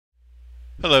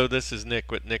Hello, this is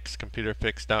Nick with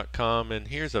nickscomputerfix.com, and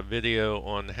here's a video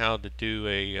on how to do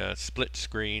a split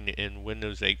screen in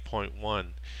Windows 8.1.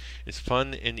 It's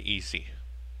fun and easy.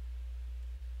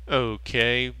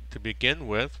 Okay, to begin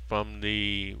with, from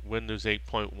the Windows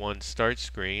 8.1 start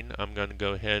screen, I'm going to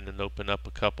go ahead and open up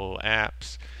a couple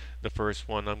apps. The first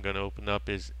one I'm going to open up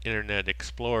is Internet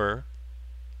Explorer.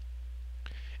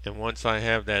 And once I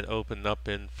have that opened up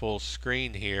in full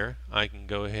screen here, I can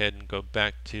go ahead and go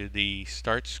back to the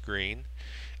start screen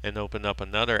and open up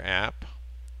another app.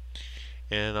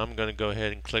 And I'm going to go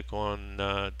ahead and click on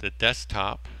the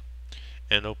desktop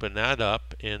and open that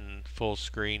up in full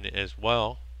screen as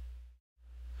well.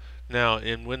 Now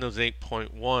in Windows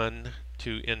 8.1,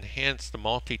 to enhance the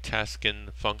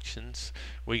multitasking functions,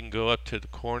 we can go up to the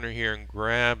corner here and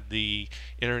grab the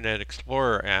Internet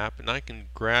Explorer app, and I can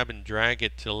grab and drag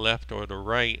it to the left or the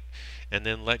right and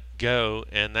then let go,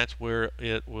 and that's where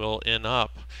it will end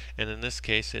up. And in this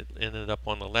case it ended up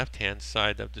on the left hand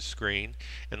side of the screen,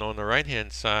 and on the right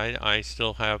hand side I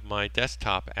still have my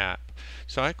desktop app.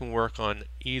 So I can work on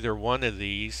either one of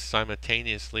these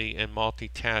simultaneously and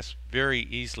multitask very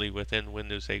easily within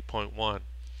Windows 8.1.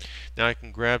 Now I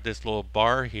can grab this little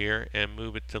bar here and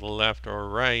move it to the left or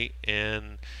right,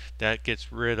 and that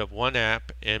gets rid of one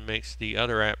app and makes the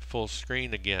other app full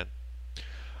screen again.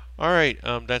 Alright,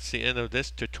 that's the end of this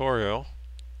tutorial.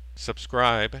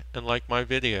 Subscribe and like my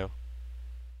video.